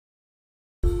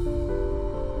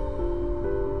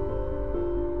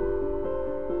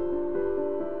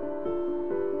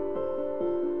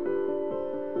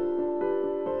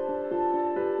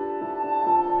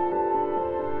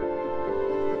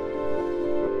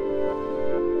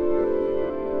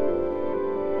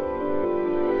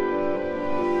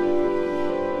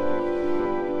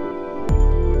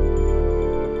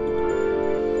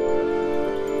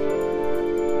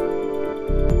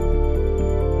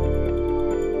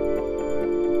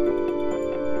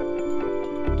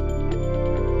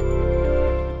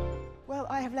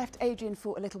Adrian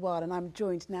for a little while, and I'm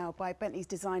joined now by Bentley's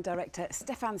design director,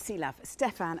 Stefan Silav.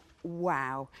 Stefan,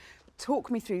 wow.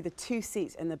 Talk me through the two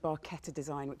seats in the Barchetta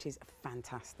design, which is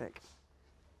fantastic.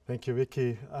 Thank you,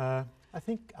 Vicky. I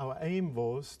think our aim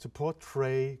was to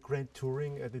portray Grand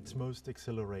Touring at its most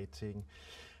exhilarating.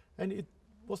 And it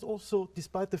was also,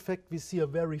 despite the fact we see a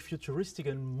very futuristic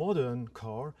and modern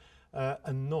car,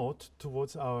 a nod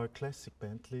towards our classic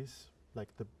Bentleys, like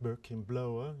the Birkin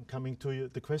blower. Coming to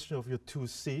the question of your two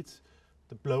seats,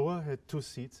 the blower had two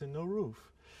seats and no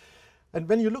roof. And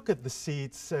when you look at the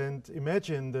seats and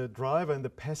imagine the driver and the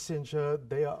passenger,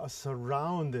 they are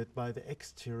surrounded by the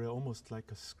exterior, almost like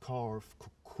a scarf,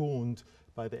 cocooned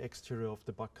by the exterior of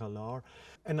the Bacalar.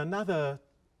 And another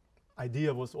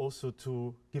idea was also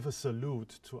to give a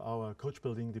salute to our coach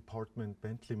building department,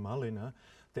 Bentley Mulliner.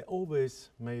 They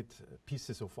always made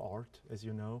pieces of art, as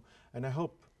you know, and I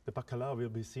hope the Bacalar will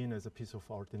be seen as a piece of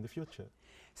art in the future.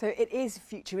 So it is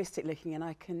futuristic looking, and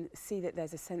I can see that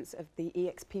there's a sense of the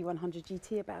EXP 100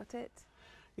 GT about it.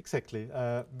 Exactly.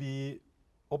 We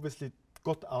obviously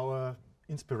got our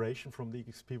inspiration from the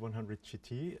EXP 100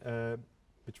 GT,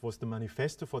 which was the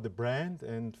manifesto for the brand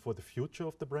and for the future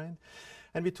of the brand.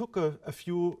 And we took a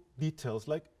few details,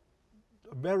 like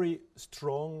a very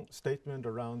strong statement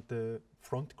around the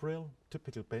front grille,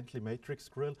 typical Bentley matrix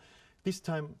grille. This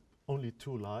time only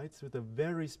two lights with a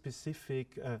very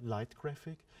specific light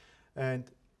graphic,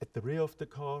 and at the rear of the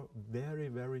car, very,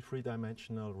 very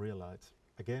three-dimensional rear lights.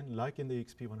 Again, like in the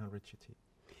EXP 100 GT.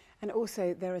 And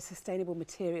also there are sustainable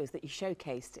materials that you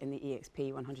showcased in the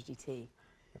EXP 100 GT.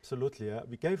 Absolutely.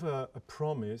 We gave a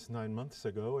promise 9 months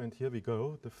ago, and here we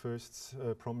go. The first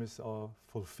promise are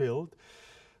fulfilled.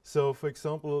 So, for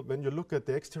example, when you look at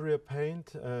the exterior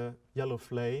paint, Yellow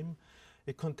Flame,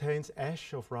 it contains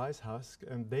ash of rice husk,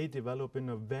 and they develop in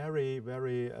a very,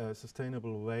 very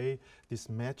sustainable way this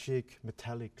magic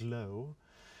metallic glow.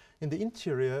 In the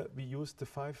interior, we used the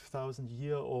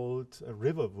 5,000-year-old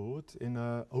river wood in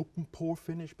an open pore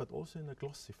finish, but also in a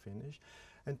glossy finish.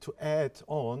 And to add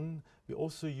on, we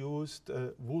also used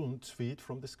woolen tweed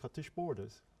from the Scottish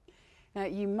borders. Now,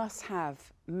 you must have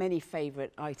many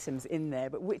favourite items in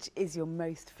there, but which is your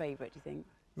most favourite, do you think?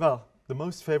 Well, the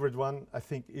most favorite one, I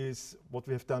think, is what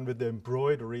we have done with the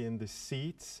embroidery in the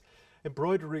seats.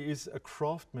 Embroidery is a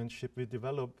craftsmanship we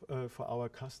develop for our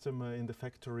customer in the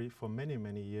factory for many,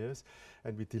 many years,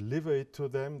 and we deliver it to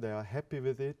them. They are happy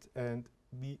with it, and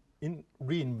we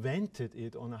reinvented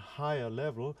it on a higher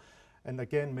level, and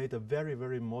again made a very,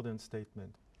 very modern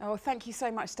statement. Oh, thank you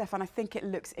so much, Stefan. I think it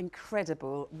looks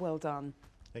incredible. Well done.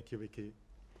 Thank you, Vicky.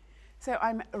 So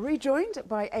I'm rejoined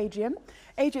by Adrian.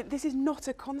 Adrian, this is not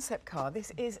a concept car.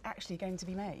 This is actually going to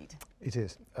be made. It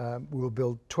is. We will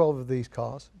build 12 of these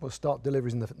cars. We'll start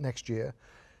deliveries in the next year,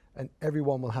 and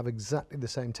everyone will have exactly the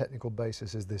same technical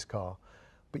basis as this car.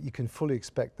 But you can fully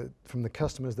expect that from the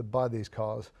customers that buy these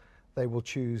cars, they will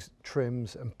choose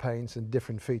trims and paints and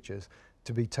different features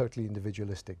to be totally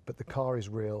individualistic. But the car is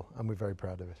real, and we're very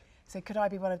proud of it. So could I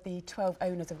be one of the 12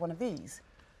 owners of one of these?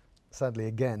 Sadly,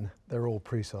 again, they're all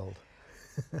pre-sold.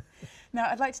 Now,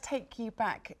 I'd like to take you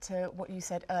back to what you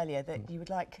said earlier, that you would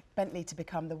like Bentley to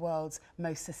become the world's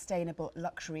most sustainable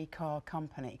luxury car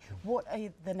company. What are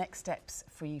the next steps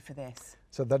for you for this?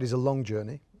 So that is a long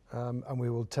journey, and we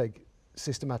will take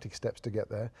systematic steps to get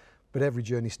there, but every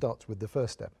journey starts with the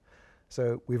first step.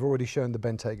 So we've already shown the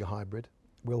Bentayga hybrid.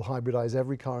 We'll hybridize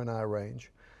every car in our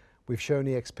range. We've shown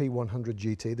EXP 100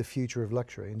 GT, the future of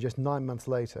luxury, and just 9 months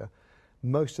later,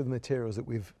 most of the materials that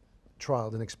we've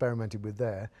trialed and experimented with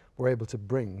there, we're able to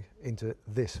bring into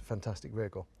this fantastic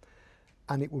vehicle.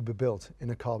 And it will be built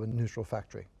in a carbon neutral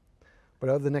factory. But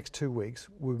over the next 2 weeks,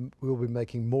 we'll be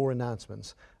making more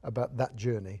announcements about that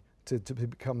journey to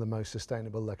become the most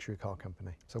sustainable luxury car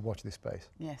company. So watch this space.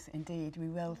 Yes, indeed, we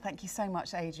will. Thank you so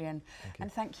much, Adrian.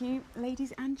 And thank you,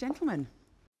 ladies and gentlemen.